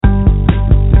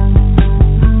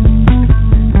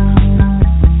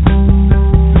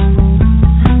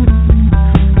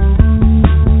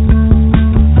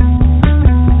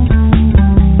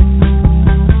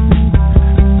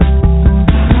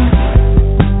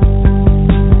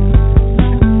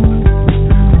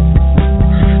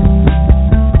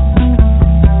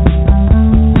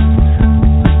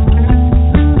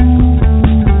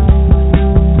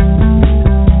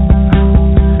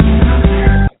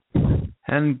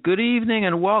good evening,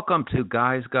 and welcome to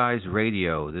Guys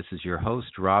Radio. This is your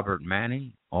host, Robert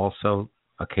Manny, also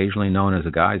occasionally known as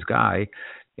a Guy's Guy.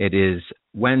 It is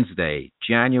Wednesday,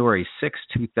 January 6,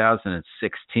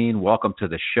 2016. Welcome to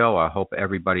the show. I hope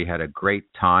everybody had a great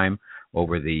time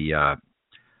over the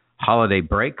holiday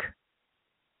break.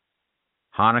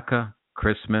 Hanukkah,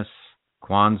 Christmas,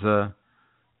 Kwanzaa,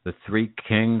 the Three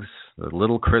Kings, the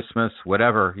Little Christmas,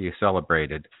 whatever you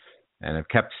celebrated, and have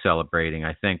kept celebrating.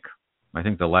 I think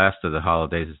the last of the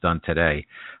holidays is done today.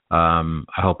 I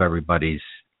hope everybody's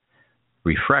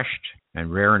refreshed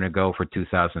and raring to go for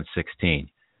 2016.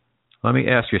 Let me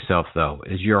ask yourself, though,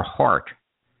 is your heart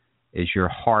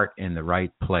in the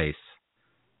right place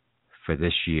for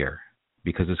this year?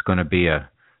 Because it's going to be a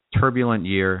turbulent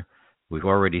year. We've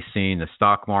already seen the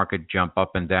stock market jump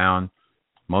up and down,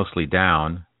 mostly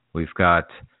down. We've got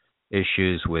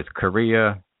issues with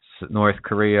Korea, North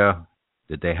Korea.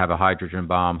 Did they have a hydrogen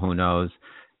bomb? Who knows?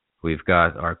 We've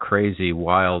got our crazy,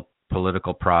 wild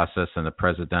political process and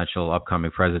the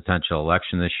upcoming presidential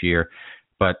election this year.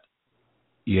 But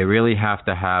you really have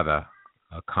to have a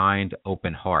kind,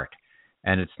 open heart.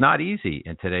 And it's not easy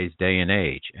in today's day and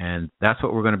age. And that's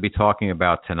what we're going to be talking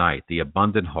about tonight, the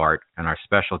abundant heart. And our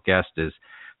special guest is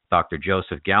Dr.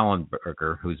 Joseph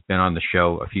Gallenberger, who's been on the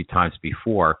show a few times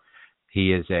before.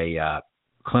 He is a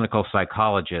clinical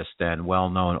psychologist and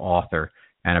well-known author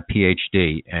and a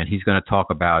PhD, and he's going to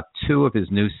talk about two of his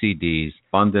new CDs,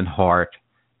 Abundant Heart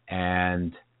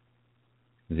and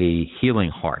The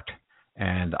Healing Heart.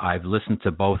 And I've listened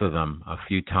to both of them a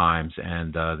few times,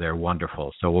 and they're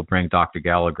wonderful. So we'll bring Dr.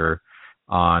 Gallenberger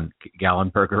on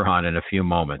in a few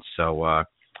moments. So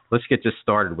let's get just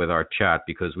started with our chat,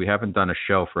 because we haven't done a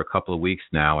show for a couple of weeks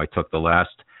now. I took the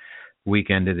last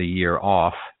weekend of the year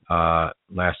off,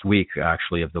 last week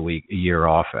actually of the year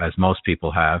off, as most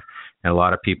people have, and a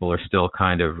lot of people are still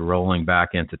kind of rolling back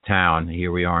into town.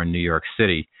 Here we are in New York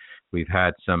City. We've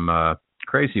had some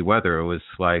crazy weather. It was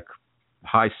like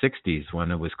high 60s when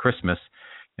it was Christmas,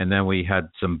 and then we had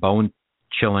some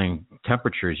bone-chilling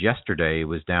temperatures yesterday. It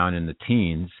was down in the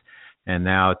teens, and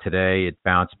now today it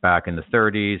bounced back in the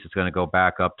 30s. It's going to go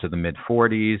back up to the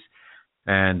mid-40s,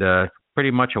 and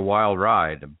pretty much a wild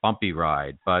ride, a bumpy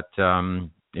ride. But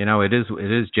it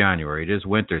is January, it is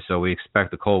winter, so we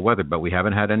expect the cold weather, but we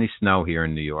haven't had any snow here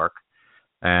in New York,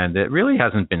 and it really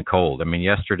hasn't been cold. I mean,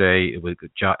 yesterday it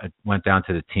went down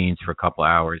to the teens for a couple of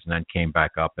hours and then came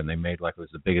back up, and they made like it was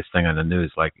the biggest thing on the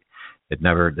news, like the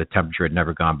temperature had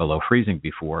never gone below freezing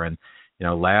before. And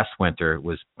last winter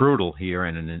was brutal here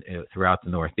and throughout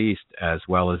the Northeast, as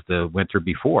well as the winter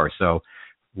before. So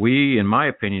we, in my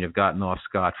opinion, have gotten off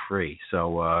scot-free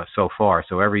so far.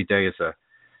 So every day is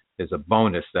a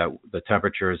bonus that the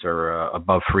temperatures are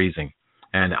above freezing.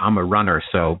 And I'm a runner,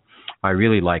 so I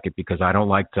really like it, because I don't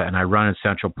like to, and I run in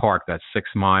Central Park, that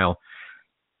 6.2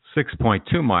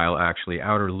 mile actually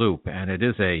outer loop, and it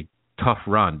is a tough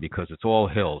run because it's all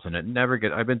hills, and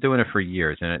I've been doing it for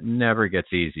years, and it never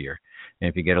gets easier. And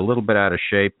if you get a little bit out of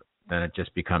shape, then it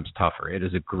just becomes tougher. It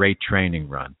is a great training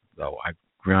run, though. I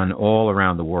run all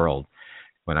around the world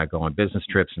when I go on business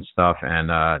trips and stuff,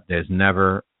 and there's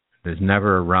never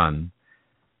a run.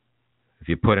 If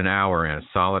you put an hour in, a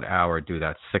solid hour, do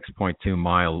that 6.2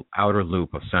 mile outer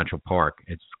loop of Central Park.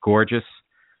 It's gorgeous.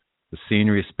 The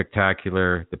scenery is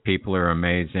spectacular. The people are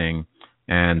amazing,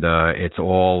 and it's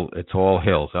all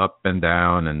hills, up and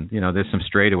down, and there's some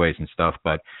straightaways and stuff,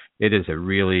 but it is a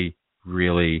really,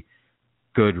 really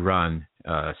good run,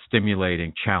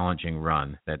 stimulating, challenging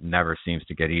run that never seems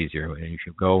to get easier. And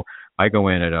I go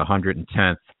in at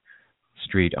 110th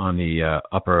Street on the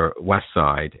Upper West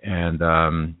Side, and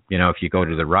if you go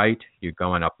to the right, you're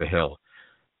going up a hill,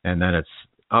 and then it's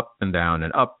up and down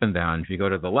and up and down. If you go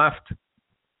to the left,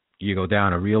 you go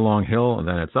down a real long hill, and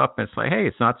then it's up, and it's like, hey,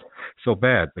 it's not so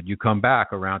bad. But you come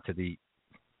back around to the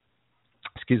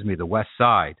West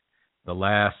Side. The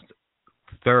last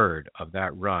third of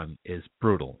that run is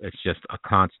brutal. It's just a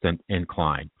constant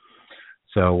incline.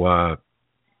 So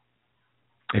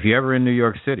if you're ever in New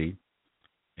York City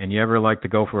and you ever like to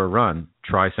go for a run,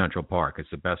 try Central Park. It's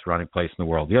the best running place in the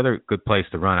world. The other good place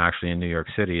to run actually in New York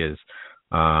City is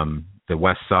the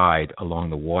West Side along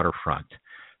the waterfront.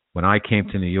 When I came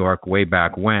to New York way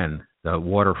back when, the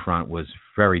waterfront was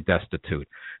very destitute.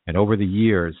 And over the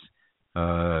years,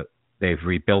 they've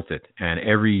rebuilt it. And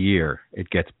every year, it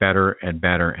gets better and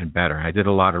better and better. I did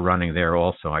a lot of running there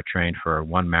also. I trained for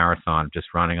one marathon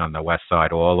just running on the West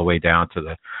Side all the way down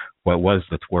to what was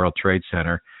the World Trade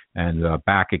Center, and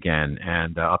back again,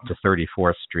 and up to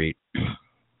 34th Street,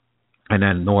 and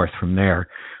then north from there,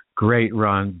 Great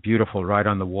run, beautiful, right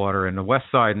on the water. And the west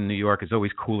side in New York is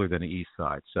always cooler than the east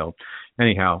side. So,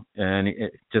 anyhow,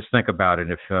 just think about it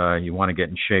if you want to get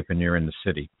in shape and you're in the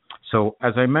city. So,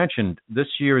 as I mentioned, this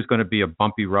year is going to be a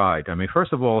bumpy ride. I mean,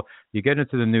 first of all, you get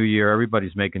into the new year,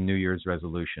 everybody's making New Year's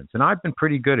resolutions. And I've been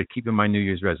pretty good at keeping my New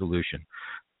Year's resolution.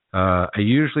 I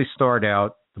usually start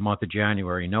out the month of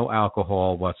January, no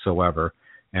alcohol whatsoever.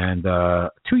 And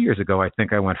 2 years ago, I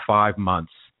think I went 5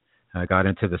 months. I got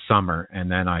into the summer, and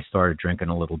then I started drinking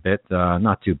a little bit.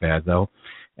 Not too bad, though.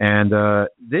 And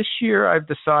this year, I've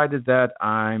decided that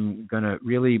I'm going to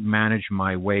really manage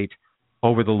my weight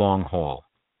over the long haul.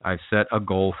 I've set a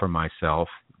goal for myself,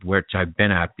 which I've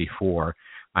been at before.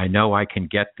 I know I can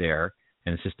get there,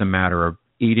 and it's just a matter of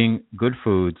eating good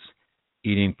foods,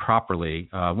 eating properly.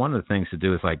 One of the things to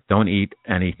do is, like, don't eat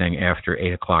anything after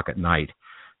 8 o'clock at night.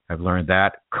 I've learned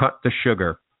that. Cut the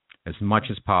sugar as much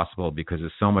as possible because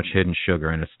there's so much hidden sugar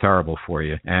and it's terrible for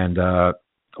you. And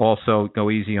also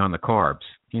go easy on the carbs.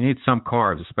 You need some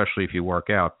carbs, especially if you work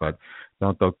out, but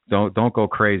don't go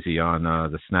crazy on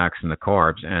the snacks and the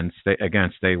carbs. And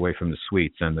stay away from the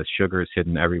sweets, and the sugar is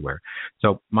hidden everywhere.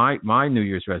 So my New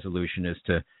Year's resolution is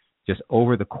to just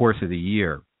over the course of the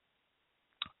year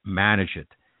manage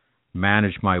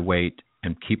my weight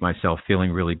and keep myself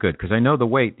feeling really good. Because I know the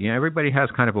weight, everybody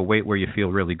has kind of a weight where you feel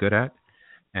really good at.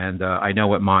 And I know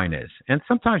what mine is. And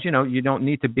sometimes, you don't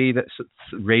need to be that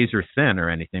razor thin or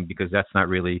anything because that's not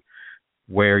really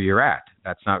where you're at.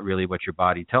 That's not really what your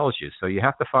body tells you. So you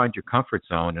have to find your comfort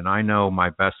zone. And I know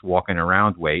my best walking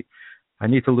around weight. I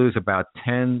need to lose about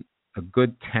a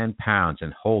good 10 pounds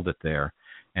and hold it there.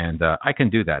 And I can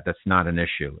do that. That's not an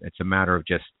issue. It's a matter of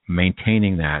just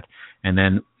maintaining that and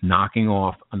then knocking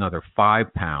off another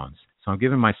 5 pounds. So I'm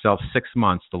giving myself 6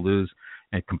 months to lose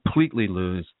and completely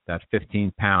lose that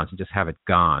 15 pounds and just have it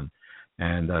gone.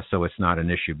 And so it's not an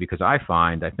issue because I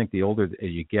think the older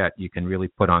you get, you can really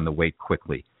put on the weight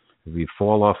quickly. If you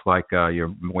fall off like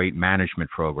your weight management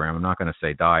program, I'm not going to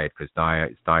say diet because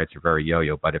diets are very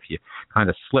yo-yo, but if you kind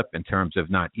of slip in terms of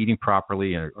not eating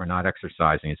properly or not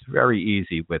exercising, it's very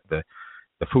easy with the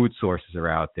food sources are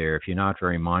out there. If you're not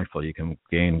very mindful, you can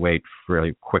gain weight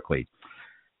really quickly.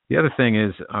 The other thing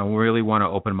is I really want to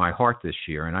open my heart this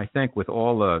year. And I think with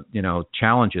all the,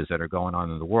 challenges that are going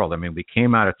on in the world, I mean, we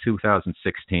came out of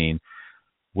 2016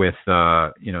 with,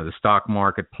 the stock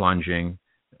market plunging,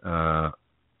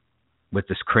 with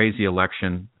this crazy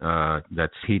election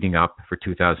that's heating up for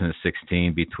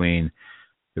 2016 between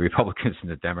the Republicans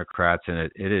and the Democrats. And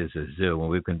it is a zoo. And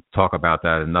we can talk about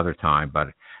that another time, but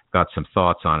I've got some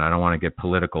thoughts on it. I don't want to get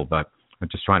political, but I'm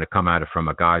just trying to come at it from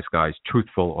a guy's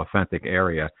truthful, authentic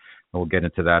area. And we'll get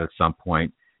into that at some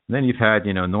point. And then you've had,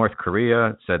 North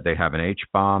Korea said they have an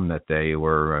H-bomb that they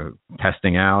were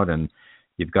testing out. And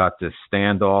you've got this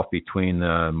standoff between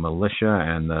the militia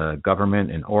and the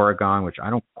government in Oregon, which I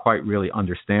don't quite really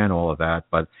understand all of that,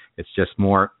 but it's just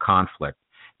more conflict.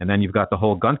 And then you've got the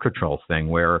whole gun control thing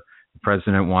where the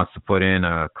president wants to put in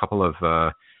a couple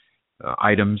of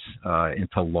items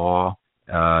into law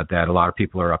that a lot of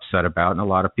people are upset about and a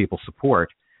lot of people support.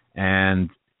 And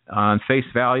on face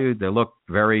value, they look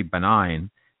very benign,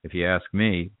 if you ask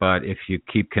me. But if you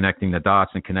keep connecting the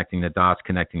dots,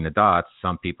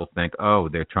 some people think, oh,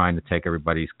 they're trying to take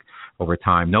everybody's over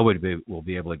time. Nobody will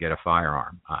be able to get a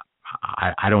firearm.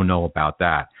 I don't know about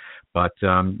that. But,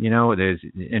 there's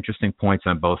interesting points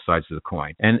on both sides of the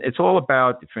coin. And it's all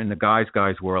about, in the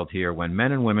guys world here, when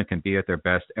men and women can be at their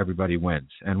best, everybody wins.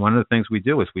 And one of the things we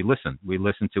do is we listen. We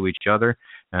listen to each other,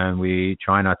 and we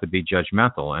try not to be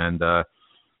judgmental. And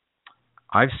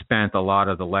I've spent a lot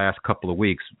of the last couple of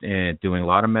weeks doing a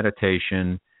lot of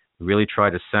meditation, really try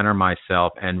to center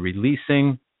myself and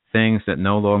releasing things that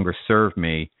no longer serve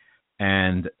me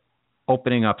and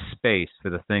opening up space for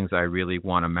the things I really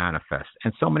want to manifest.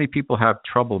 And so many people have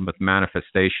trouble with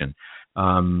manifestation.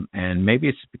 And maybe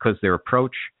it's because their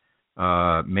approach,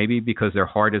 maybe because their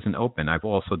heart isn't open. I've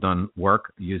also done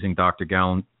work using Dr.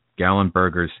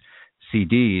 Gallenberger's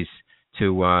CDs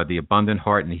to the Abundant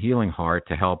Heart and the Healing Heart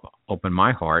to help open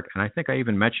my heart. And I think I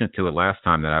even mentioned to it last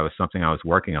time that I was something I was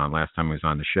working on last time I was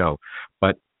on the show.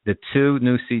 But the 2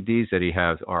 new CDs that he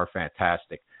has are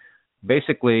fantastic.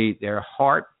 Basically, they're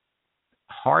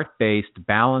heart-based,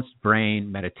 balanced brain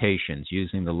meditations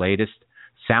using the latest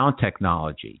sound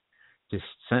technology to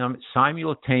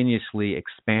simultaneously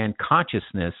expand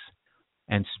consciousness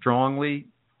and strongly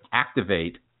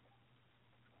activate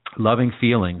loving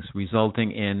feelings,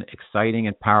 resulting in exciting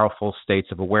and powerful states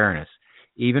of awareness,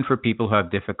 even for people who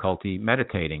have difficulty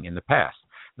meditating in the past.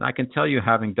 And I can tell you,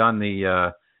 having done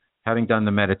the having done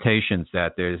the meditations,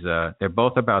 that they're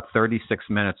both about 36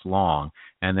 minutes long,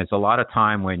 and there's a lot of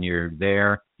time when you're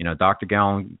there. Dr.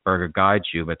 Gallenberger guides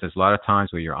you, but there's a lot of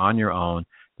times where you're on your own.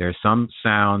 There's some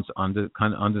sounds under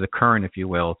the current, if you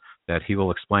will, that he will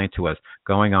explain to us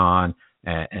going on,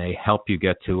 and they help you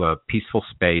get to a peaceful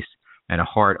space and a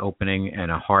heart opening and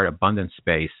a heart abundant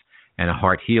space and a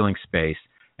heart healing space.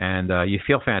 And you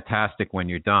feel fantastic when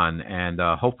you're done, and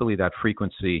hopefully that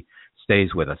frequency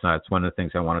stays with us. Now, that's one of the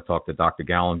things I want to talk to Dr.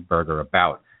 Gallenberger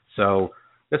about. So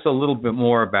just a little bit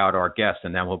more about our guest,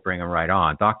 and then we'll bring him right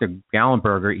on. Dr.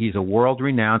 Gallenberger, he's a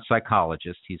world-renowned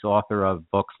psychologist. He's author of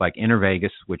books like Inner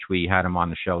Vegas, which we had him on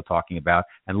the show talking about,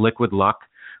 and Liquid Luck,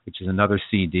 which is another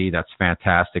CD that's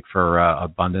fantastic for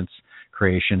abundance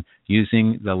creation,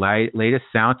 using the latest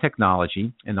sound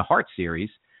technology in the Heart series.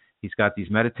 He's got these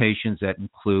meditations that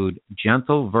include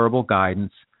gentle verbal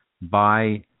guidance,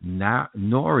 binaural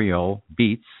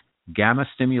beats, gamma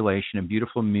stimulation, and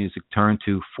beautiful music turned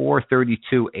to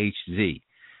 432 Hz.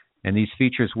 And these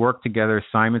features work together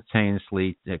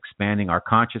simultaneously, expanding our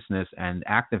consciousness and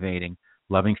activating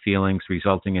loving feelings,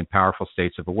 resulting in powerful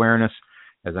states of awareness.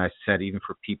 As I said, even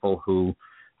for people who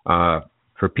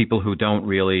don't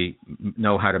really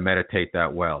know how to meditate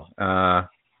that well.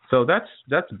 So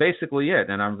that's basically it.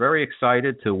 And I'm very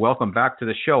excited to welcome back to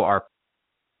the show our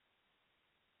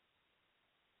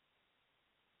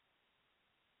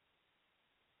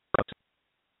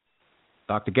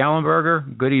Dr.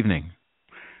 Gallenberger. Good evening.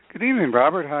 Good evening,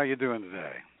 Robert. How are you doing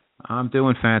today? I'm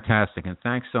doing fantastic, and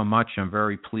thanks so much. I'm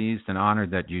very pleased and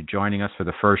honored that you're joining us for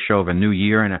the first show of a new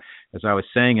year. And as I was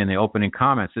saying in the opening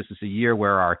comments, this is a year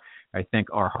where I think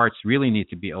our hearts really need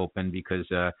to be open, because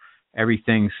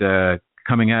everything's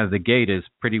coming out of the gate is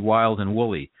pretty wild and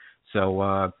woolly.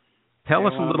 So tell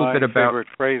us a little bit about... My favorite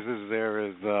phrases there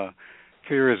is,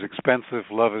 fear is expensive,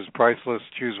 love is priceless,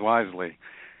 choose wisely.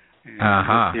 And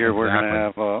this year we're going to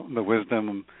have the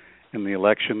wisdom in the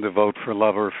election to vote for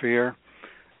love or fear,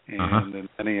 and in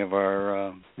many of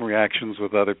our reactions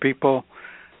with other people.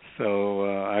 So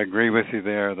I agree with you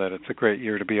there that it's a great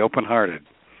year to be open-hearted.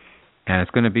 And it's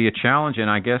going to be a challenge,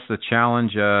 and I guess the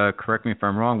challenge, correct me if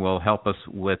I'm wrong, will help us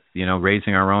with,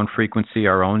 raising our own frequency,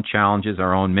 our own challenges,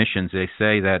 our own missions. They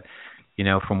say that,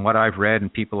 from what I've read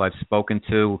and people I've spoken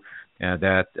to,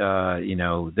 that,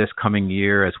 this coming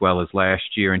year as well as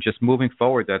last year and just moving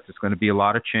forward, that there's going to be a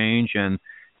lot of change, and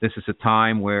this is a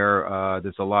time where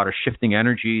there's a lot of shifting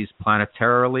energies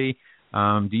planetarily.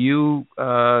 Do you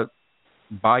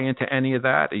buy into any of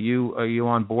that? Are you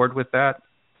on board with that?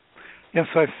 Yes,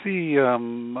 I see.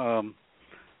 I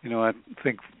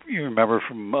think you remember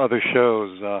from other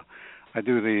shows, I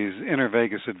do these Inner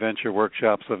Vegas Adventure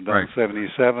workshops. I've done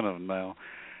 77 of them now.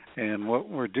 And what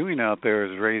we're doing out there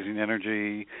is raising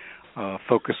energy,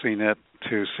 focusing it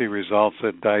to see results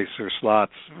at dice or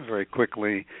slots very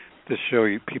quickly to show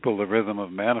you people the rhythm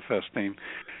of manifesting.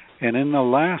 And in the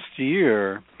last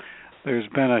year, there's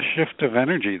been a shift of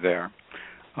energy there.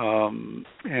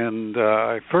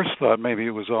 I first thought maybe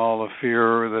it was all a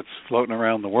fear that's floating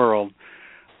around the world,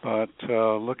 but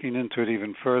looking into it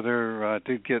even further, I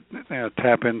did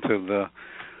tap into the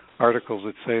articles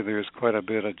that say there's quite a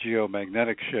bit of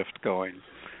geomagnetic shift going.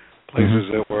 Places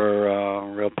that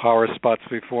were real power spots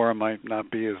before might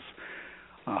not be as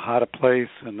hot a place,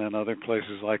 and then other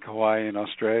places like Hawaii and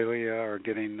Australia are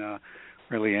getting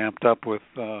really amped up with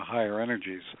higher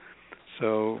energies.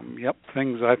 So,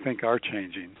 things I think are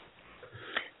changing.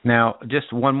 Now,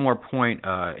 just one more point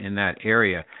in that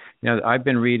area. I've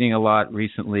been reading a lot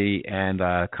recently, and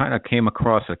kind of came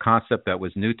across a concept that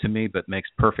was new to me but makes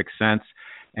perfect sense.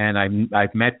 And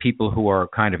I've met people who are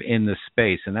kind of in this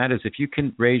space, and that is if you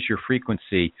can raise your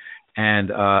frequency, and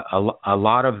a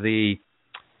lot of the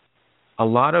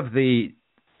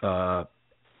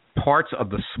parts of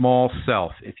the small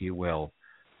self, if you will,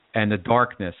 and the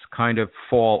darkness kind of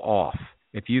fall off.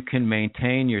 If you can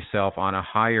maintain yourself on a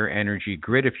higher energy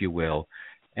grid, if you will,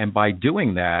 and by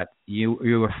doing that,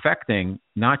 you're affecting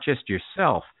not just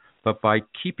yourself, but by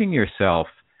keeping yourself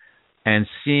and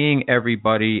seeing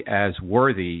everybody as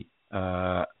worthy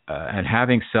and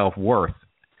having self-worth,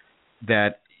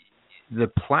 that the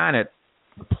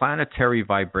planetary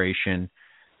vibration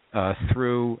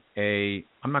through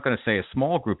I'm not going to say a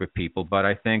small group of people, but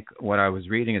I think what I was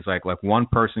reading is like one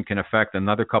person can affect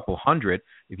another couple hundred.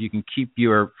 If you can keep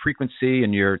your frequency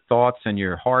and your thoughts and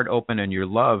your heart open and your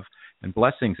love and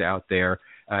blessings out there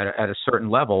at a certain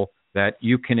level, that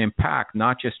you can impact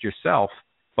not just yourself,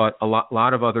 but a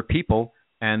lot of other people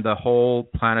and the whole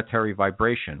planetary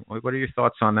vibration. What are your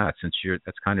thoughts on that, since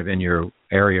that's kind of in your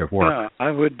area of work? Yeah,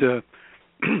 I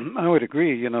would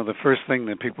agree. The first thing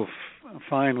that people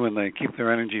find when they keep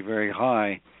their energy very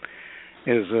high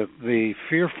is that the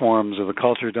fear forms of the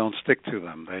culture don't stick to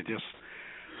them. They just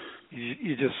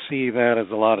you just see that as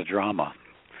a lot of drama,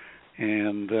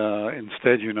 and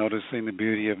instead you're noticing the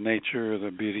beauty of nature,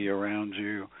 the beauty around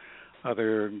you,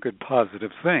 other good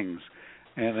positive things.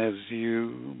 And as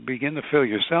you begin to feel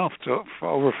yourself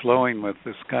overflowing with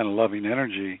this kind of loving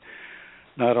energy,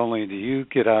 not only do you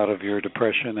get out of your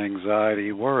depression,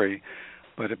 anxiety, worry,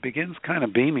 but it begins kind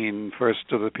of beaming first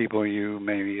to the people you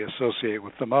maybe associate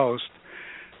with the most,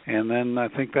 and then I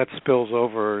think that spills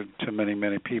over to many,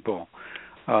 many people.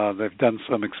 They've done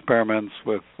some experiments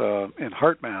with in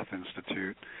HeartMath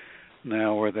Institute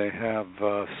now where they have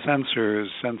sensors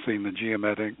sensing the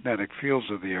geomagnetic fields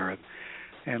of the Earth,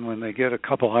 and when they get a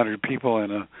couple hundred people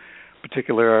in a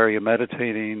particular area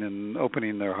meditating and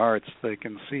opening their hearts, they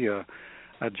can see a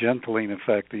gentling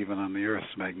effect even on the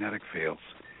Earth's magnetic fields.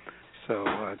 So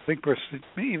I think we're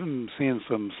even seeing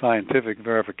some scientific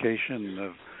verification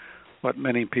of what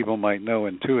many people might know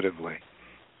intuitively.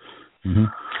 Mm-hmm.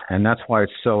 And that's why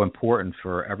it's so important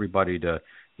for everybody to,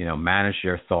 manage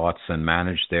their thoughts and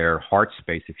manage their heart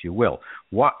space, if you will.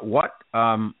 What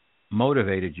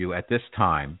motivated you at this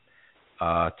time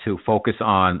to focus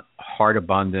on heart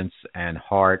abundance and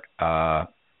heart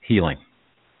healing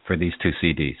for these two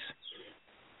CDs?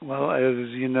 Well, as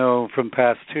you know from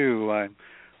past two, I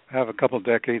have a couple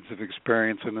decades of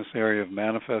experience in this area of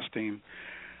manifesting,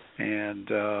 and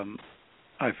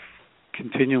I've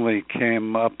continually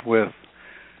came up with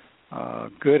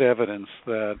good evidence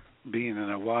that being in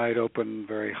a wide open,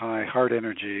 very high heart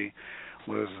energy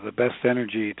was the best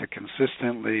energy to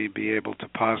consistently be able to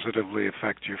positively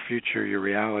affect your future, your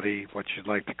reality, what you'd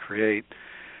like to create,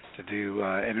 to do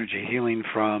energy healing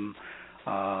from,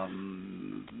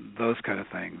 those kind of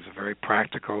things. Very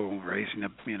practical, raising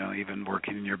up, even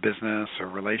working in your business or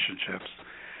relationships.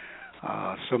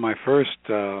 So my first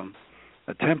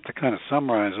attempt to kind of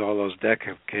summarize all those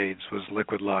decades was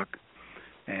Liquid Luck,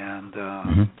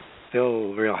 and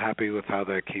still real happy with how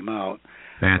that came out.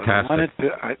 Fantastic.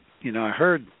 I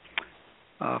heard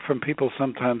from people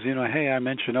sometimes, hey, I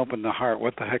mentioned open the heart.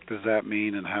 What the heck does that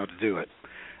mean, and how to do it?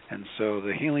 And so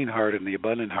the Healing Heart and the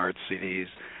Abundant Heart CDs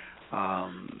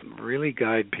really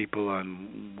guide people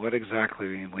on what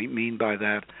exactly we mean by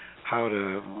that, how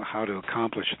to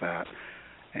accomplish that.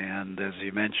 And as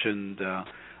you mentioned,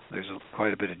 there's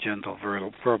quite a bit of gentle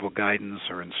verbal guidance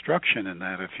or instruction in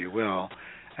that, if you will,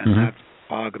 and that's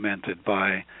augmented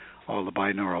by all the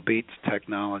binaural beats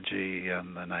technology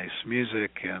and the nice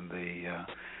music and the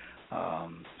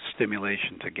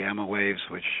stimulation to gamma waves,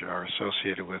 which are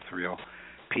associated with real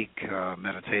peak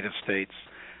meditative states,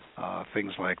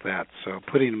 things like that. So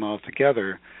putting them all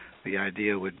together, the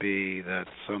idea would be that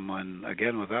someone,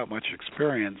 again, without much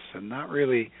experience and not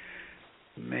really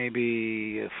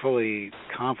maybe fully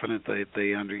confident that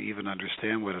they even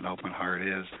understand what an open heart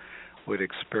is, would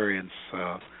experience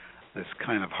this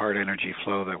kind of heart energy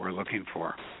flow that we're looking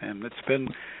for. And it's been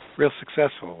real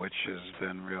successful, which has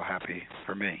been real happy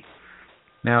for me.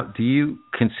 Now, do you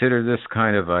consider this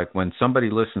kind of like when somebody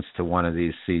listens to one of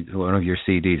your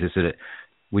CDs,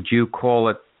 would you call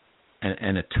it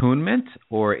an attunement,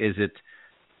 or is it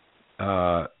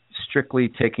strictly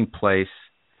taking place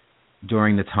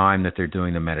during the time that they're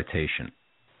doing the meditation?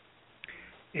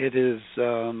 It is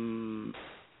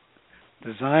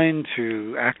designed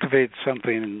to activate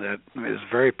something that is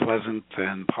very pleasant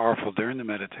and powerful during the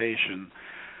meditation,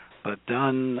 but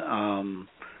done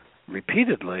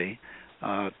repeatedly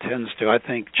tends to, I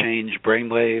think, change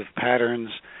brainwave patterns,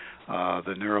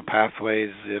 the neural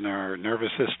pathways in our nervous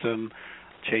system,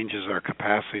 changes our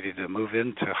capacity to move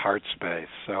into heart space.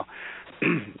 So,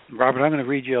 Robert, I'm going to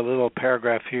read you a little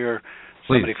paragraph here.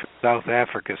 Please. Somebody from South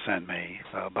Africa sent me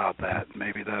about that.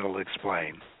 Maybe that'll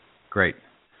explain. Great.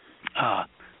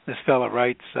 This fellow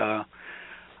writes, I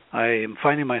am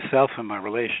finding myself in my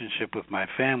relationship with my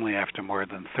family after more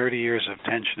than 30 years of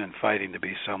tension and fighting to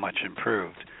be so much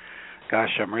improved. Gosh,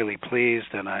 I'm really pleased,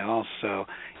 and I also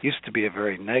used to be a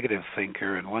very negative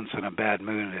thinker, and once in a bad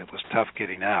mood, it was tough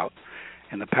getting out.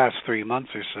 In the past 3 months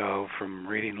or so, from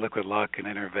reading Liquid Luck and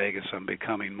Inner Vegas, I'm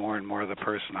becoming more and more the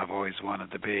person I've always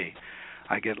wanted to be.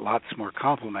 I get lots more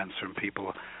compliments from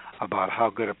people about how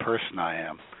good a person I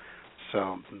am.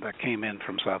 So that came in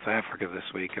from South Africa this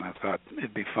week, and I thought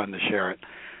it'd be fun to share it.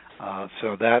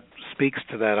 So that speaks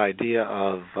to that idea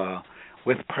of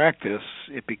with practice,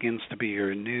 it begins to be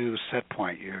your new set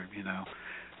point.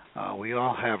 We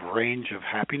all have range of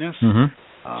happiness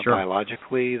Sure.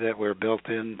 biologically that we're built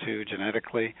into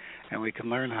genetically, and we can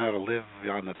learn how to live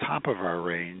on the top of our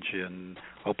range in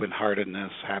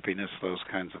open-heartedness, happiness, those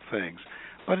kinds of things.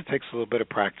 but it takes a little bit of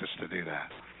practice to do that.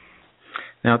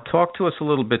 Now, talk to us a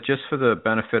little bit, just for the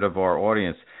benefit of our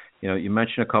audience. You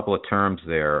mentioned a couple of terms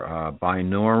there: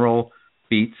 binaural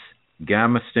beats,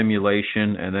 gamma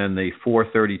stimulation, and then the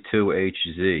 432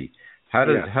 Hz. How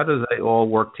does they all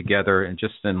work together? And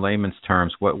just in layman's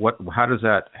terms, how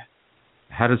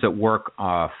does it work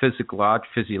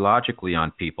physiologically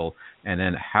on people? And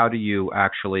then how do you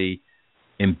actually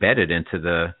embed it into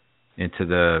the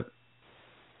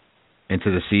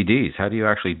CDs? How do you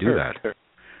actually do that? Sure.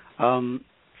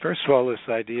 First of all, this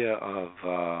idea of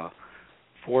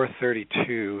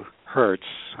 432 hertz,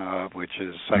 which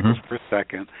is cycles per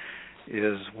second,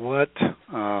 is what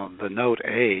the note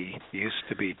A used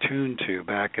to be tuned to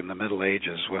back in the Middle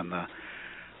Ages when the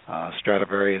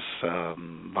Stradivarius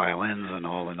violins and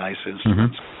all the nice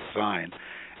instruments were designed.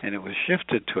 And it was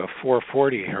shifted to a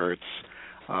 440 hertz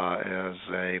as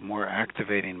a more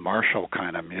activating martial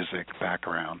kind of music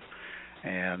background.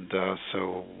 And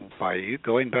so by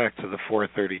going back to the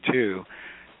 432,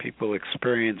 people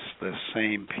experience the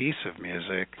same piece of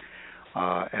music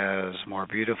as more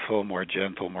beautiful, more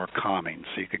gentle, more calming.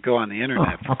 So you could go on the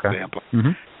internet, for example,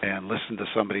 and listen to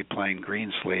somebody playing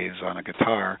Greensleeves on a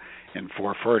guitar in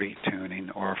 440 tuning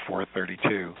or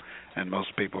 432. And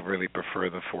most people really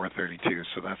prefer the 432,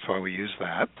 so that's why we use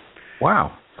that.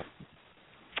 Wow.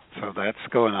 So that's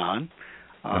going on.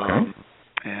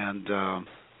 And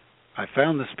I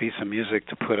found this piece of music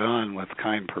to put on with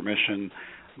kind permission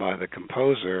by the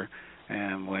composer,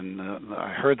 and when I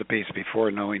heard the piece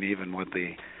before knowing even what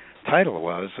the title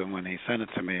was, and when he sent it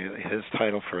to me, his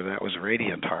title for that was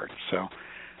Radiant Heart. So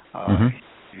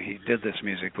he did this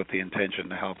music with the intention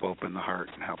to help open the heart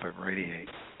and help it radiate.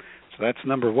 So that's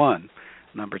number one.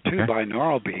 Number two,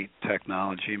 binaural beat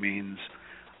technology means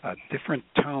a different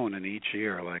tone in each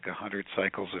ear, like 100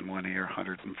 cycles in one ear,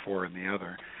 104 in the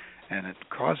other. And it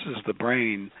causes the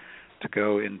brain to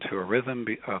go into a rhythm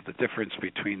of the difference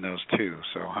between those two.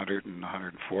 So 100 and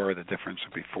 104, the difference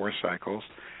would be 4 cycles.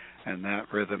 And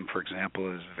that rhythm, for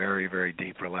example, is very, very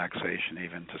deep relaxation,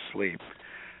 even to sleep.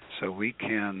 So we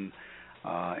can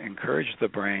encourage the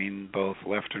brain, both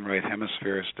left and right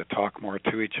hemispheres, to talk more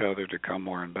to each other, to come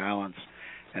more in balance,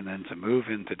 and then to move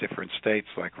into different states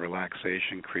like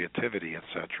relaxation, creativity,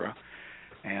 etc.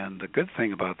 And the good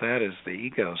thing about that is the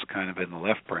ego's kind of in the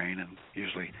left brain and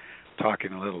usually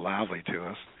talking a little loudly to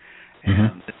us.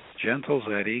 And it gentles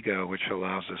that ego, which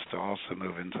allows us to also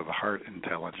move into the heart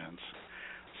intelligence.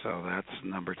 So that's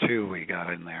number 2 we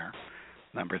got in there.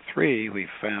 Number 3, we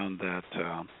found that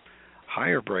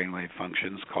higher brainwave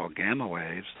functions called gamma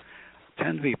waves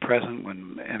tend to be present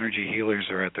when energy healers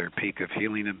are at their peak of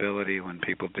healing ability, when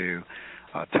people do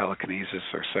telekinesis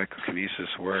or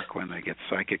psychokinesis work, when they get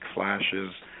psychic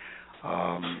flashes.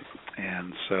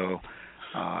 And so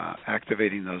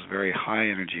activating those very high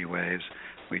energy waves,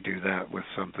 we do that with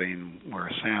something where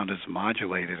sound is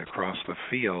modulated across the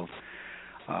field.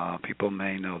 People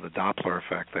may know the Doppler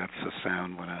effect. That's the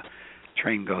sound when a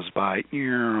train goes by,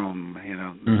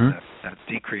 that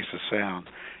decrease of sound.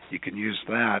 You can use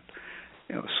that,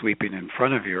 sweeping in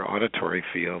front of your auditory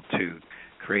field to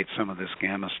create some of this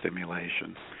gamma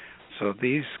stimulation. So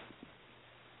these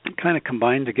kind of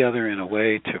combine together in a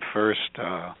way to first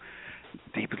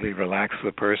deeply relax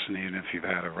the person, even if you've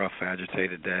had a rough,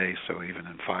 agitated day. So even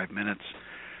in 5 minutes,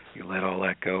 you let all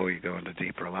that go, you go into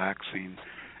deep relaxing,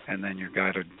 and then you're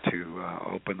guided to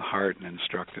open the heart and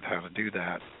instructed how to do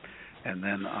that. And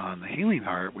then on the healing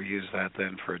heart, we use that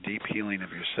then for a deep healing of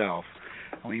yourself.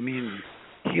 We mean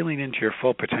healing into your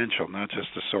full potential, not just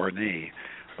a sore knee,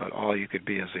 but all you could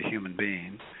be as a human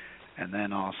being, and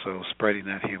then also spreading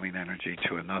that healing energy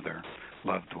to another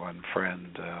loved one,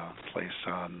 friend, place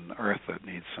on earth that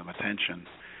needs some attention.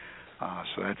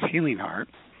 So that's healing heart.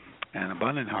 And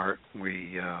abundant heart,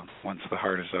 we once the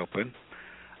heart is open,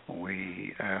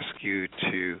 we ask you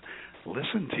to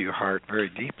listen to your heart very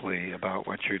deeply about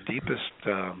what your deepest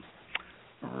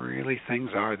really things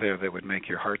are there that would make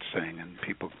your heart sing. And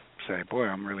people say, boy,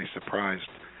 I'm really surprised.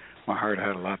 My heart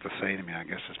had a lot to say to me. I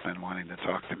guess it's been wanting to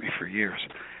talk to me for years.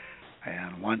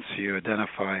 And once you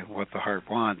identify what the heart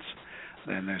wants,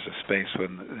 then there's a space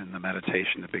in the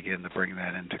meditation to begin to bring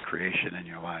that into creation in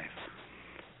your life.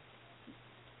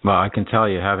 Well, I can tell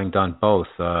you, having done both,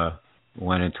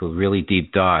 went into a really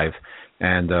deep dive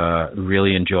and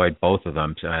really enjoyed both of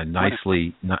them.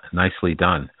 Nicely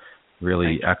done.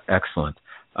 Really excellent.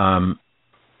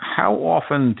 How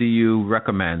often do you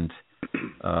recommend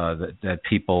that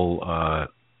people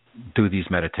do these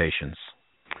meditations?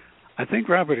 I think,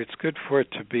 Robert, it's good for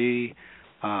it to be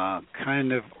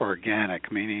kind of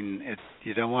organic, meaning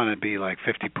you don't want to be like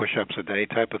 50 push-ups a day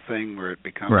type of thing where it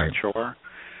becomes a chore.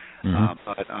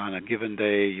 But on a given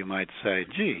day, you might say,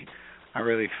 gee, I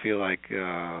really feel like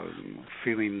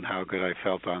feeling how good I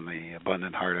felt on the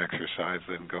Abundant Heart exercise,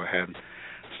 then go ahead and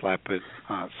slap it,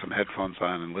 some headphones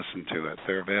on and listen to it.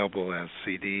 They're available as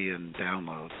CD and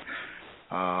download.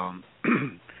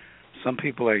 Some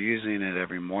people are using it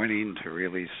every morning to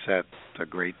really set a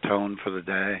great tone for the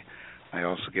day. I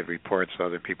also get reports of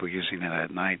other people using it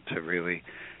at night to really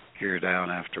gear down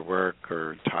after work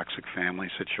or toxic family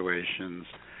situations.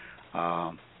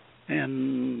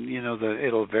 And,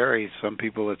 it'll vary. Some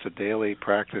people it's a daily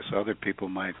practice. Other people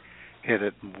might hit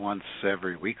it once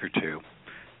every week or two,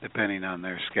 depending on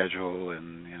their schedule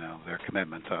and, their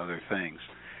commitment to other things.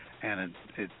 And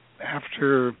it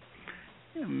after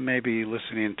maybe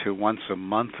listening to once a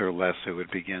month or less, it would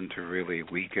begin to really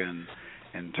weaken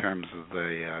in terms of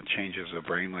the changes of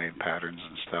brainwave patterns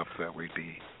and stuff that we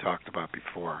talked about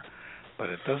before. But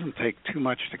it doesn't take too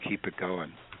much to keep it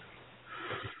going.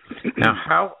 Now,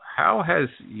 how has,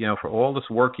 for all this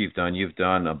work you've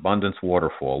done Abundance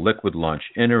Waterfall, Liquid Lunch,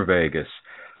 Inner Vegas,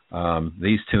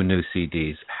 these two new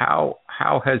CDs, how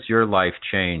has your life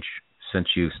changed since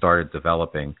you started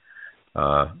developing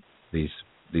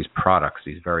these products,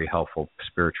 these very helpful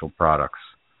spiritual products?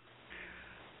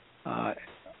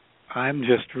 I'm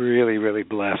just really, really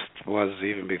blessed, was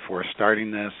even before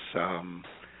starting this.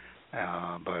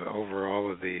 But over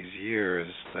all of these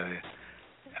years,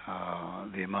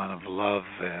 the amount of love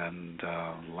and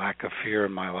lack of fear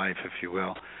in my life, if you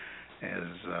will,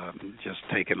 is just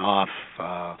taken off.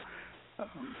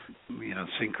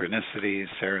 Synchronicities,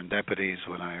 serendipities,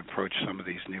 when I approach some of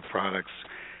these new products,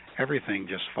 everything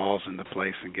just falls into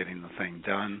place in getting the thing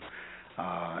done,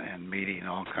 and meeting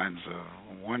all kinds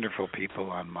of wonderful people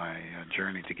on my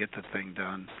journey to get the thing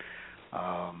done.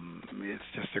 It's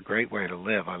just a great way to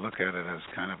live. I look at it as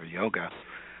kind of a yoga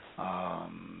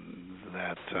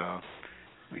that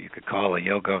you could call a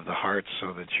yoga of the heart,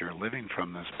 so that you're living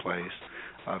from this place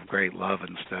of great love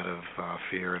instead of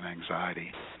fear and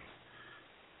anxiety.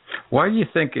 Why do you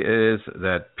think it is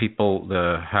that people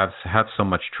have so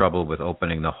much trouble with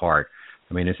opening the heart?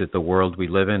 I mean, is it the world we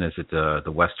live in? Is it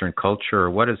the Western culture? Or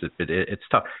what is it? It's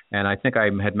tough. And I think I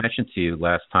had mentioned to you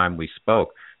last time we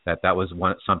spoke that was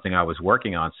something I was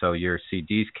working on. So your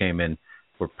CDs came in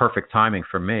were perfect timing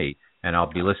for me, and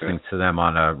I'll be listening to them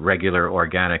on a regular,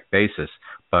 organic basis.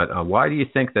 But why do you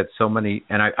think that so many,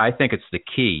 and I think it's the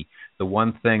key, the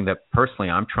one thing that personally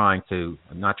I'm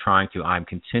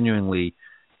continually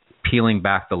peeling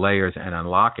back the layers and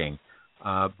unlocking.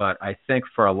 But I think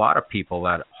for a lot of people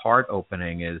that heart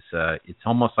opening is, it's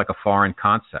almost like a foreign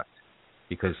concept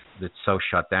because it's so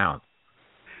shut down.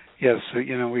 Yes,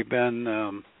 we've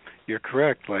been, you're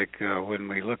correct, like when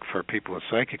we look for people with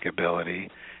psychic ability,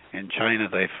 in China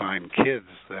they find kids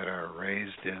that are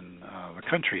raised in the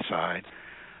countryside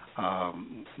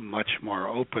much more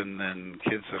open than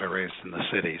kids that are raised in the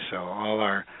city. So all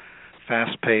our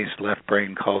fast-paced left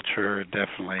brain culture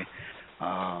definitely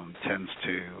tends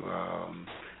to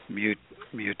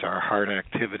mute our heart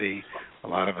activity. A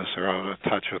lot of us are out of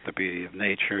touch with the beauty of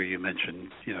nature. You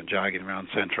mentioned, jogging around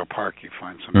Central Park, you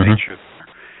find some nature there.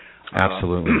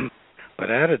 Absolutely. But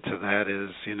added to that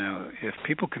is, if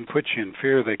people can put you in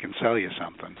fear, they can sell you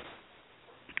something.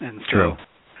 And so True.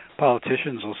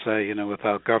 Politicians will say,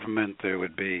 without government there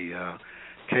would be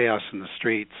chaos in the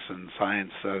streets, and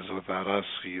science says without us,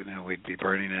 we'd be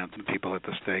burning out people at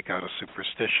the stake out of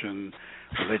superstition.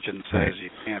 Religion says you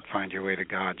can't find your way to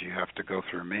God, you have to go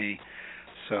through me.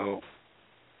 So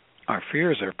our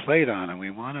fears are played on, and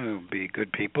we want to be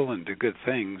good people and do good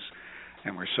things,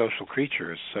 and we're social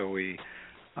creatures, so we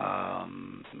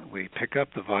pick up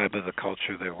the vibe of the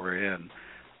culture that we're in,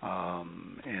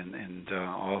 and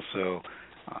also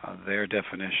their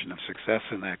definition of success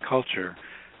in that culture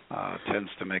tends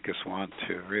to make us want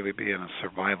to really be in a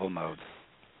survival mode.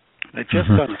 They've just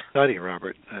done a study,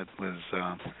 Robert, that was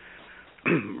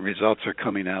results are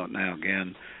coming out now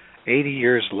again, 80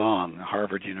 years long,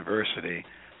 Harvard University,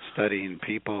 studying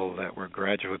people that were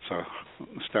graduates of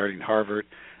starting Harvard,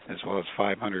 as well as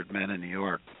 500 men in New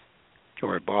York,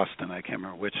 or Boston, I can't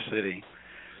remember which city.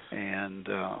 And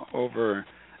over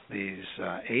these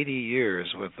 80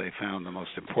 years, what they found the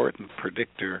most important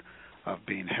predictor of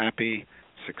being happy,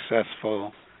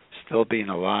 successful, still being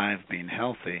alive, being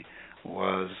healthy,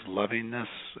 was lovingness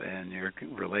and your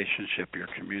relationship, your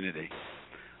community.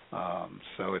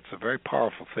 So it's a very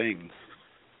powerful thing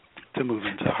to move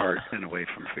into the heart and away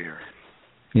from fear.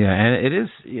 Yeah, and it is,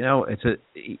 it's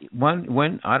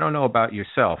when I don't know about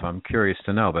yourself, I'm curious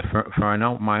to know, but for I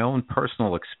know my own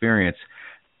personal experience,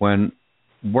 when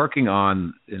working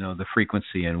on, the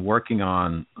frequency and working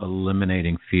on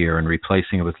eliminating fear and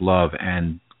replacing it with love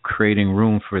and creating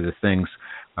room for the things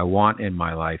I want in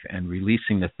my life and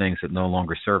releasing the things that no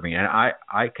longer serve me. And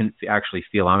I can actually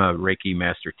feel, I'm a Reiki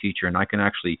master teacher, and I can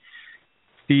actually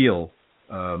feel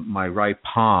my right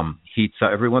palm heats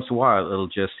up. Every once in a while, it'll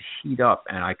just heat up,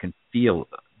 and I can feel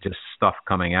just stuff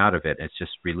coming out of it. It's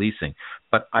just releasing.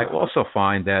 But I also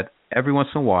find that every once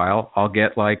in a while, I'll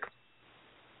get like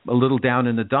a little down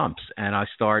in the dumps, and I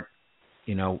start,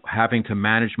 having to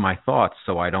manage my thoughts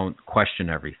so I don't question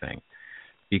everything.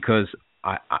 Because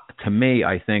to me,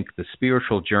 I think the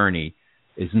spiritual journey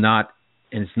is not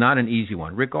an easy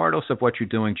one, regardless of what you're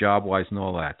doing job-wise and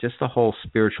all that. Just the whole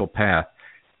spiritual path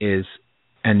is,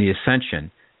 and the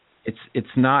ascension,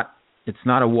 it's not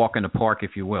a walk in the park,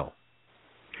 if you will.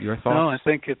 Your thoughts? No, I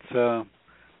think it's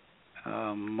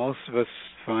most of us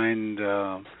find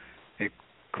it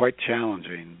quite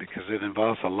challenging because it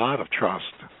involves a lot of trust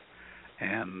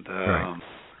and right.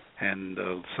 and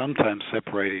sometimes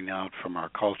separating out from our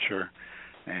culture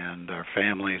and our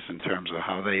families in terms of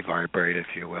how they vibrate, if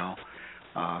you will.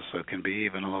 So it can be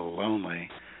even a little lonely.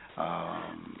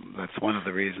 That's one of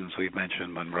the reasons we've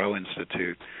mentioned Monroe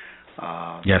Institute.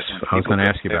 Yes, I was going to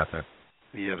ask you about that.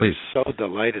 Yeah, Please. they're so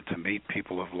delighted to meet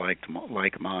people of like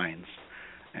minds,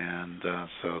 and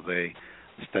so they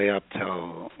stay up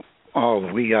till all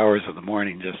the wee hours of the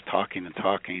morning just talking and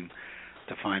talking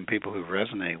to find people who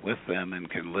resonate with them and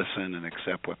can listen and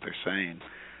accept what they're saying.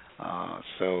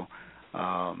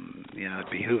 It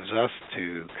behooves us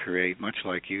to create, much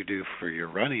like you do for your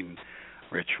running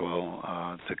ritual,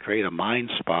 to create a mind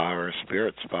spa or a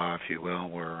spirit spa, if you will,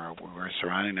 where we're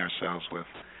surrounding ourselves with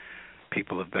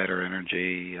people of better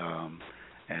energy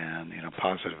and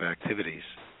positive activities.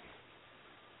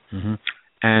 Mm-hmm.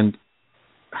 And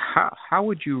how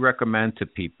would you recommend to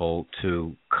people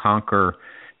to conquer,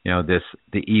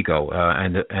 the ego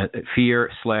and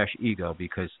fear/ego?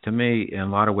 Because to me, in a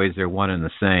lot of ways, they're one and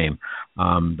the same.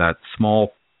 The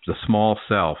small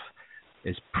self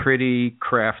is pretty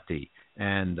crafty,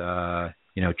 and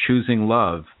choosing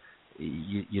love,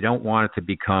 you don't want it to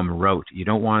become rote. You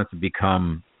don't want it to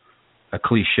become a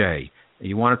cliche.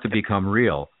 You want it to become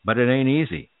real, but it ain't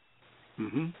easy.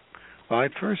 Mm-hmm. Well,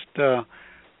 I'd first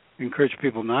encourage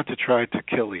people not to try to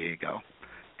kill the ego,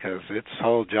 because its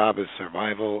whole job is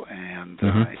survival and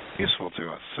it's useful to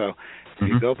us. So if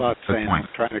you go about saying, I'm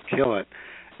trying to kill it,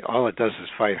 all it does is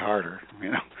fight harder,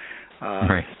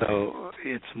 Right. So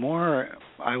it's more,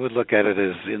 I would look at it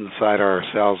as inside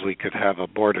ourselves we could have a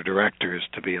board of directors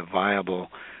to be a viable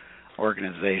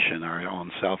organization, our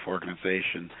own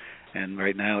self-organization. And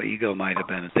right now, ego might have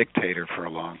been a dictator for a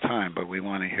long time, but we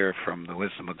want to hear from the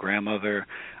wisdom of grandmother,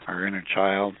 our inner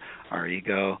child, our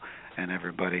ego, and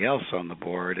everybody else on the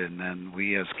board, and then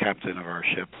we as captain of our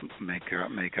ship make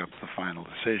up the final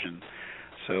decision.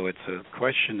 So it's a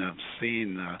question of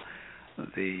seeing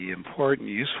the important,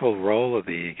 useful role of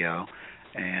the ego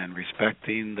and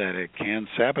respecting that it can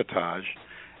sabotage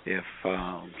if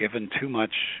given too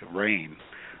much rein,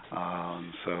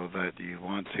 so that you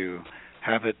want to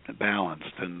have it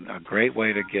balanced. And a great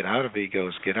way to get out of ego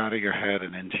is get out of your head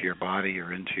and into your body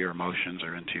or into your emotions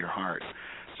or into your heart.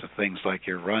 So things like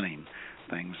your running,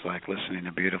 things like listening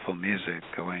to beautiful music,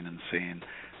 going and seeing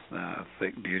the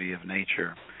beauty of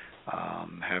nature,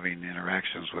 having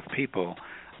interactions with people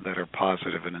that are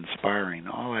positive and inspiring.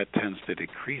 All that tends to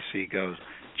decrease ego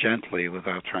gently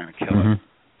without trying to kill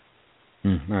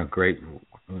it. Oh, great.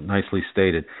 Nicely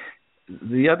stated.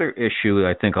 The other issue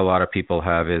I think a lot of people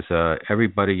have is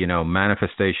everybody,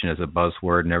 manifestation is a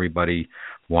buzzword, and everybody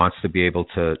wants to be able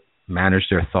to manage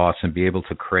their thoughts and be able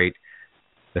to create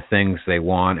the things they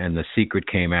want. And The Secret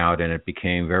came out, and it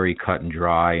became very cut and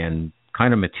dry and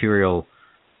kind of material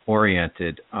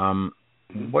oriented.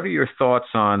 What are your thoughts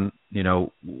on,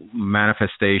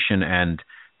 manifestation and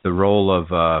the role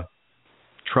of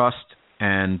trust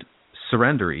and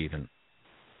surrender even?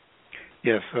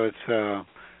 Yes, so it's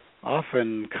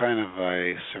often kind of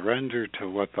a surrender to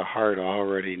what the heart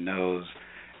already knows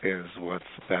is what's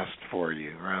best for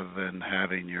you, rather than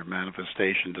having your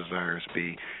manifestation desires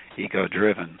be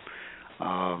ego-driven.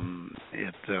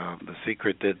 The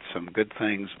Secret did some good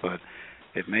things, but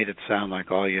it made it sound like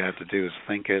all you have to do is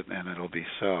think it and it'll be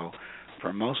so.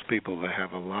 For most people, they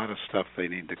have a lot of stuff they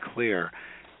need to clear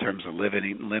in terms of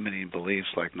limiting beliefs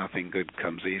like nothing good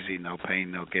comes easy, no pain,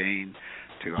 no gain,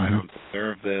 to I don't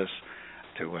deserve this,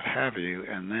 to what have you,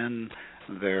 and then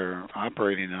they're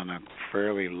operating on a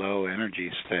fairly low energy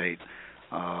state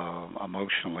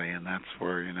emotionally, and that's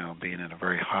where, being in a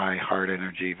very high heart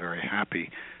energy, very happy,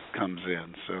 comes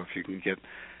in. So if you can get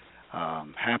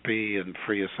happy and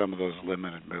free of some of those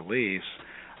limited beliefs,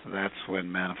 that's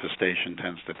when manifestation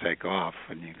tends to take off,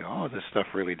 and you go, oh, this stuff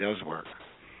really does work.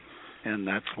 And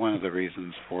that's one of the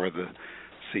reasons for the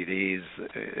CDs,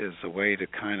 is a way to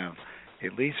kind of,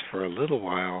 at least for a little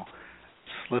while,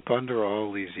 slip under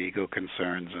all these ego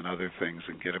concerns and other things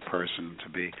and get a person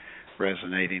to be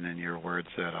resonating in your words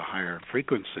at a higher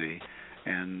frequency,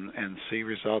 and see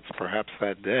results perhaps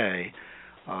that day,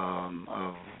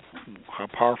 of how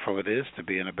powerful it is to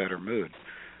be in a better mood.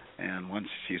 And once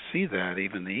you see that,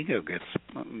 even the ego gets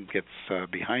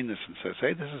behind this and says,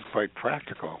 hey, this is quite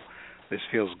practical. This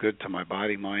feels good to my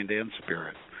body, mind, and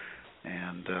spirit.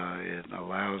 And it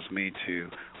allows me to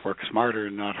work smarter,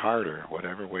 not harder,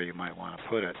 whatever way you might want to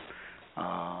put it.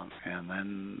 And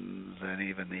then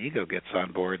even the ego gets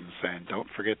on board and saying, don't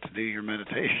forget to do your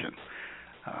meditation,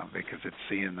 because it's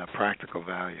seeing the practical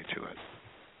value to it.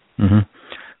 Mm-hmm.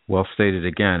 Well stated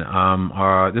again.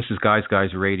 This is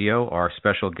Guys Radio. Our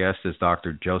special guest is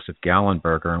Dr. Joseph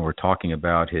Gallenberger, and we're talking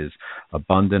about his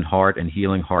Abundant Heart and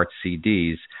Healing Heart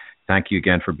CDs. Thank you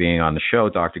again for being on the show,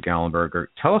 Dr. Gallenberger.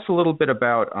 Tell us a little bit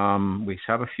about, we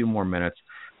have a few more minutes,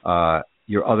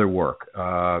 your other work,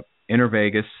 Inner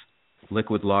Vegas,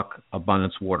 Liquid Luck,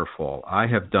 Abundance Waterfall.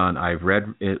 I've read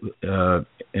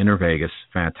Inner Vegas,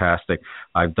 fantastic.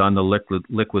 I've done the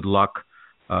Liquid Luck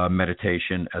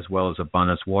meditation as well as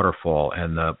Abundance Waterfall,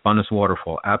 and the Abundance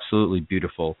Waterfall, absolutely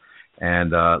beautiful.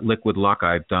 And Liquid Luck,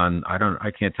 I've done.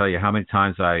 I can't tell you how many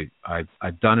times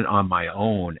I've done it on my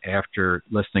own after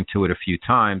listening to it a few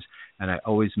times, and I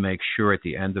always make sure at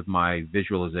the end of my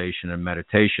visualization and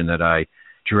meditation that I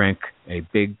drink a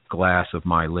big glass of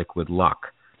my Liquid Luck.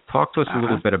 Talk to us a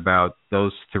little bit about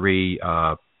those three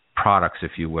products,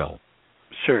 if you will.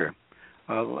 Sure.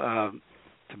 Well,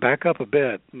 to back up a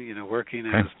bit, working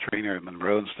as trainer at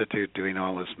Monroe Institute, doing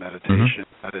all this meditation,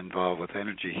 got involved with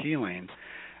energy healing,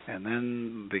 and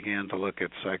then began to look at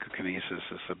psychokinesis,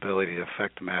 this ability to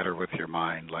affect matter with your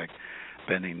mind, like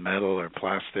bending metal or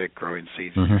plastic, growing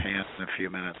seeds in your hands in a few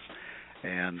minutes.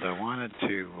 And I wanted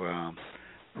to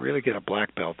really get a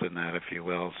black belt in that, if you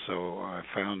will. So I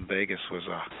found Vegas was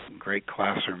a great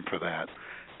classroom for that,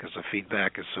 because the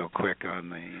feedback is so quick on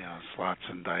the slots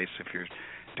and dice if you're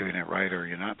doing it right or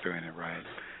you're not doing it right.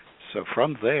 So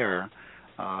from there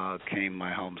came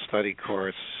my home study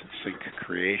course, Sync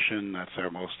Creation. That's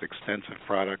our most extensive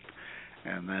product.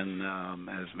 And then,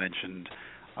 as mentioned,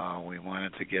 we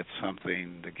wanted to get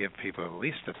something to give people at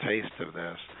least a taste of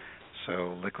this.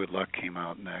 So Liquid Luck came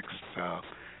out next.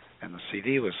 And the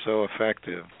CD was so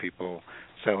effective, people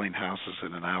selling houses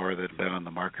in an hour that had been on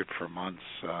the market for months,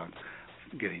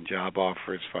 getting job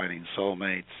offers, finding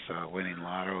soulmates, winning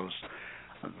lottos,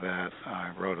 that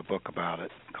I wrote a book about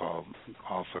it called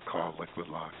Liquid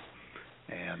Luck.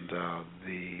 And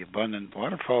the Abundant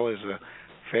Waterfall is a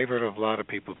favorite of a lot of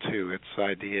people too. Its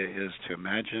idea is to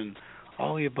imagine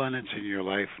all the abundance in your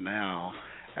life now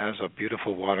as a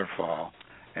beautiful waterfall,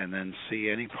 and then see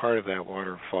any part of that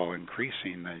waterfall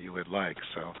increasing that you would like.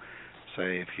 So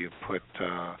say if you put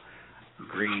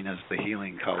green as the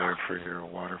healing color for your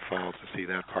waterfall, to see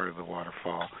that part of the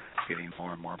waterfall getting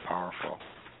more and more powerful.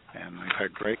 And we've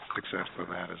had great success with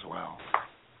that as well.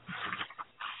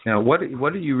 Now, what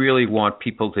do you really want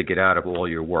people to get out of all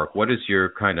your work? What is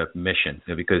your kind of mission?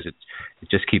 Because it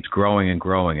just keeps growing and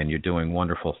growing, and you're doing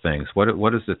wonderful things. What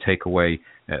is the takeaway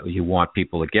that you want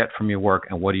people to get from your work,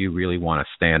 and what do you really want to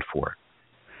stand for?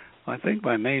 I think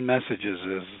my main message is,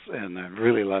 and I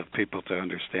really love people to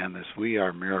understand this, we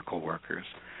are miracle workers,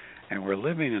 and we're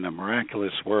living in a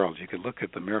miraculous world. You could look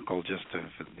at the miracle just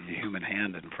of the human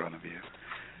hand in front of you.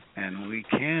 And we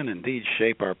can indeed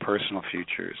shape our personal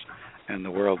futures and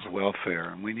the world's welfare,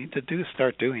 and we need to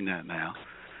start doing that now.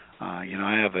 I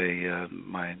have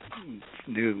my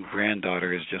new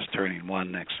granddaughter is just turning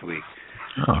 1 next week.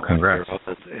 Oh, congrats!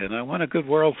 And I want a good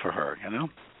world for her,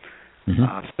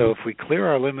 So if we clear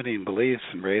our limiting beliefs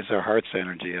and raise our heart's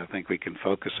energy, I think we can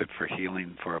focus it for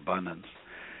healing, for abundance.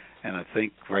 And I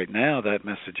think right now that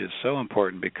message is so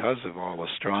important because of all the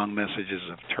strong messages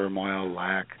of turmoil,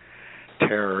 lack,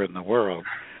 terror in the world,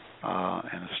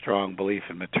 and a strong belief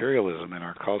in materialism in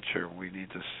our culture. We need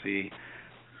to see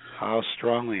how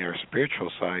strongly our spiritual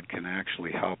side can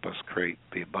actually help us create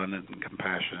the abundant and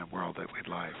compassionate world that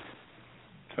we'd like.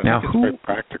 So I think it's very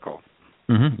practical.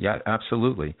 Yeah,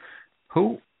 absolutely.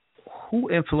 Who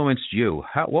influenced you?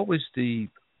 What was the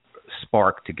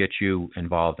spark to get you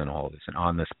involved in all this and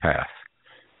on this path?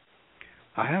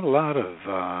 I had a lot of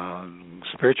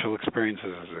spiritual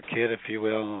experiences as a kid, if you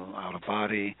will, out of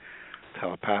body,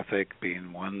 telepathic,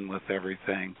 being one with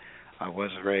everything. I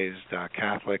was raised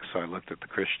Catholic, so I looked at the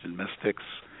Christian mystics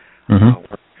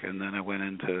work, and then I went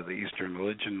into the Eastern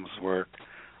religions work.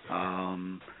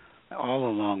 All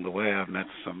along the way, I've met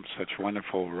such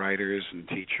wonderful writers and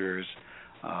teachers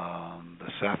The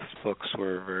Seth's books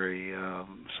were very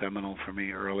seminal for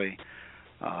me early.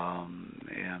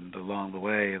 And along the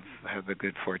way, I've had the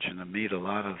good fortune to meet a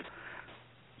lot of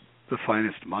the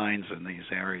finest minds in these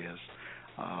areas.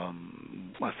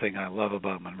 One thing I love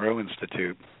about Monroe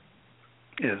Institute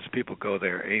is people go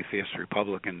there, atheist,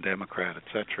 Republican, Democrat,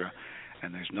 etc.,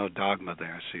 and there's no dogma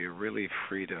there, so you're really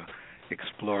free to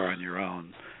explore on your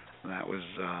own. And that was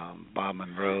Bob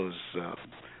Monroe's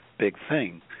big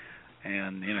thing.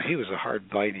 And, he was a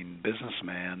hard-biting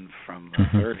businessman from the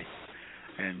 30s.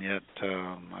 And yet,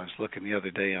 I was looking the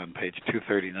other day on page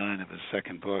 239 of his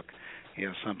second book. He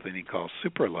has something he calls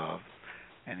super love.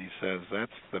 And he says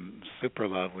that's the super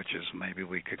love, which is maybe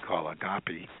we could call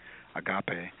agape.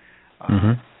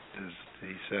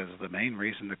 He says the main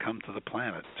reason to come to the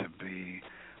planet, to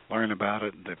learn about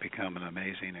it and to become an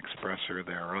amazing expresser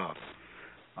thereof.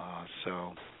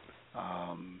 So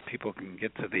people can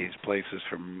get to these places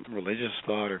from religious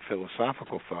thought or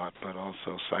philosophical thought, but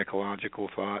also psychological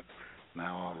thought,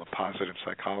 now the positive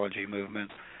psychology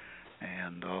movement,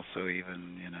 and also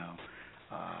even,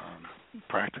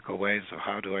 practical ways of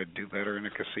how do I do better in a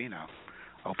casino.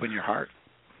 Open your heart.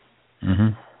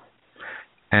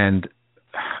 And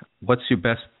what's your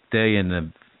best day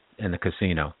in the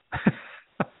casino?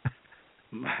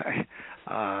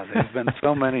 There's been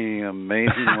so many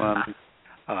amazing ones.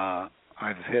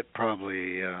 I've hit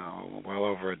probably well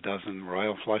over a dozen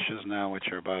royal flushes now,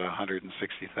 which are about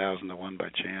 160,000 to one by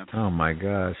chance. Oh my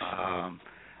gosh!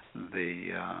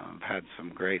 I've had some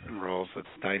great rolls at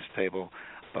the dice table,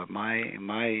 but my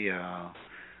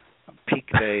peak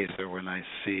days are when I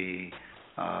see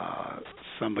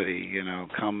somebody,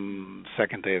 come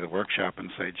second day of the workshop and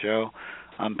say, Joe,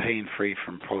 I'm pain-free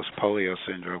from post-polio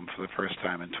syndrome for the first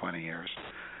time in 20 years.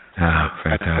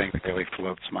 Fantastic. That thing really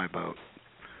floats my boat.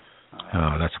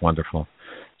 That's wonderful.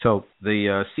 So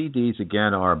the CDs,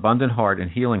 again, are Abundant Heart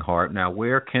and Healing Heart. Now,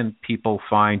 where can people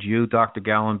find you, Dr.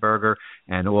 Gallenberger,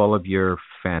 and all of your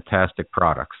fantastic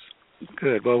products?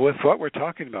 Good. Well, with what we're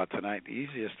talking about tonight, the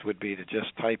easiest would be to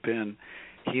just type in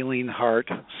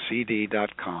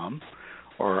healingheartcd.com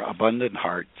or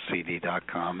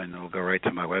abundantheartcd.com, and it'll go right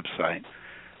to my website.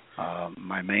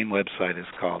 My main website is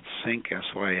called Sync,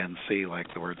 S-Y-N-C,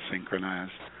 like the word synchronize,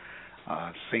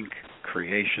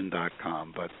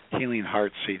 syncreation.com, but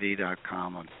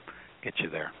healingheartcd.com will get you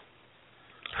there.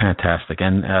 Fantastic.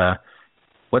 And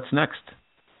what's next?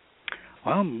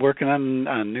 Well, I'm working on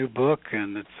a new book,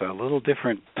 and it's a little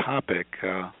different topic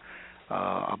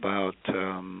about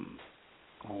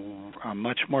a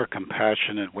much more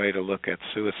compassionate way to look at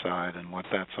suicide and what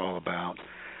that's all about,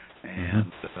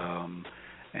 and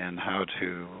how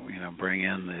to bring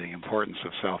in the importance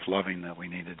of self-loving that we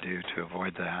need to do to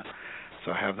avoid that.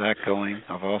 So I have that going.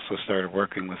 I've also started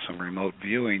working with some remote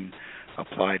viewing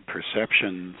applied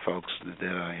perception folks. I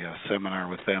did a seminar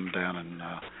with them down in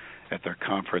at their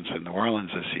conference in New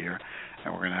Orleans this year,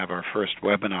 and we're going to have our first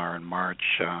webinar in March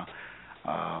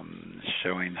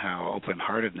showing how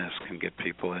open-heartedness can get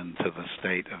people into the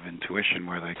state of intuition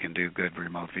where they can do good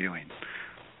remote viewing.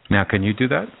 Now, can you do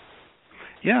that?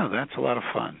 Yeah, that's a lot of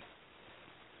fun.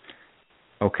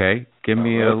 Okay, give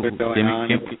me a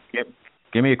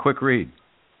quick read.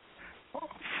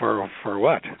 For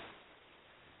what?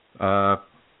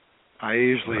 I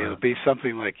usually, it'll be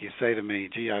something like you say to me,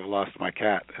 gee, I've lost my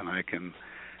cat, and I can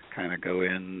kind of go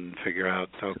in and figure out,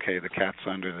 okay, the cat's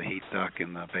under the heat duct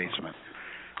in the basement.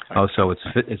 So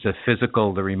it's a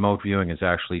physical, the remote viewing is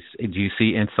actually, do you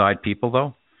see inside people,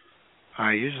 though?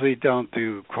 I usually don't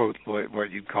do, quote, what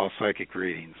you'd call psychic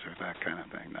readings or that kind of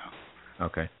thing, no.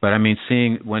 Okay. But, I mean,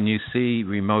 when you see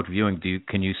remote viewing,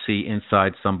 can you see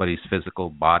inside somebody's physical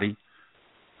body?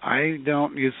 I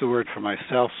don't use the word for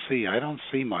myself, see. I don't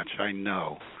see much. I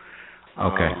know.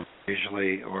 Okay.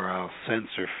 Usually, or I'll sense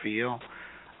or feel.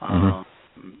 And,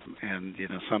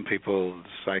 some people's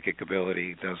psychic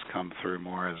ability does come through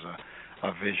more as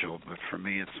a visual, but for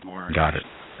me it's more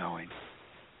knowing.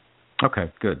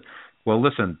 Okay, good. Well,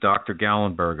 listen, Dr.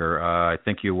 Gallenberger, I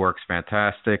think your work's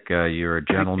fantastic. You're a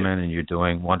gentleman and you're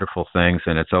doing wonderful things,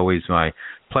 and it's always my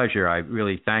pleasure. I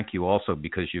really thank you also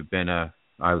because you've been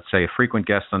I would say, a frequent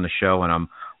guest on the show, and I'm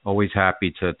always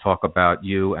happy to talk about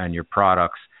you and your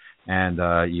products. And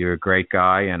you're a great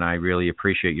guy, and I really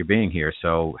appreciate you being here.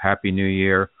 So Happy New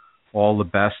Year. All the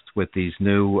best with these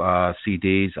new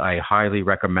CDs. I highly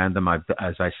recommend them.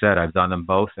 As I said, I've done them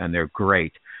both, and they're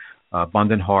great.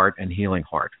 Abundant Heart and Healing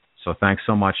Heart. So thanks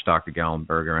so much, Dr.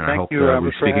 Gallenberger, and I hope we speak again. Thank you,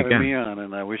 Robert, for having me on,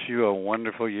 and I wish you a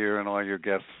wonderful year and all your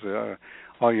guests,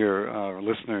 all your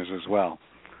listeners as well.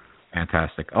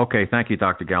 Fantastic. Okay, thank you,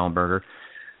 Dr. Gallenberger.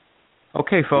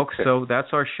 Okay, folks, Okay. so that's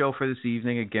our show for this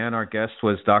evening. Again, our guest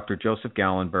was Dr. Joseph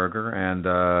Gallenberger,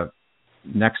 and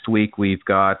next week we're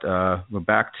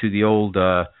back to the old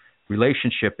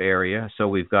relationship area. So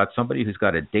we've got somebody who's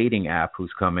got a dating app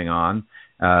who's coming on,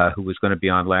 who was going to be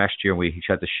on last year. We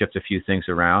had to shift a few things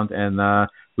around, and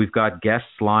we've got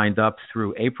guests lined up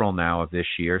through April now of this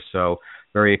year. So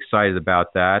very excited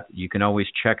about that. You can always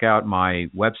check out my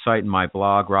website and my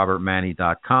blog,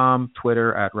 robertmanni.com,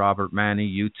 Twitter at Robert Manni,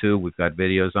 YouTube. We've got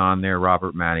videos on there,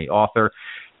 Robert Manni Author.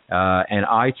 And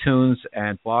iTunes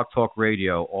and Blog Talk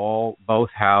Radio both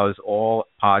house all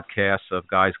podcasts of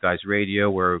Guys Radio.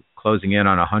 We're closing in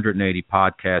on 180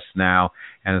 podcasts now,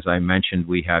 and as I mentioned,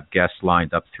 we have guests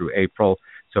lined up through April,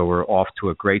 so we're off to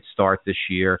a great start this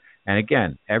year. And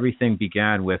again, everything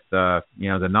began with the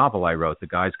novel I wrote, The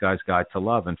Guy's Guide to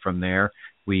Love, and from there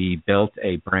we built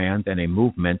a brand and a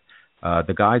movement,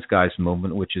 the Guys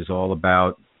movement, which is all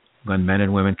about when men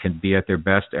and women can be at their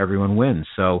best, everyone wins.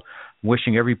 So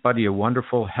wishing everybody a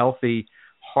wonderful, healthy,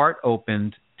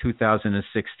 heart-opened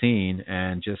 2016,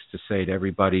 and just to say to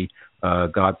everybody,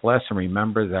 God bless, and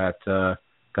remember that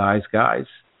guys,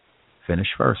 finish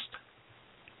first.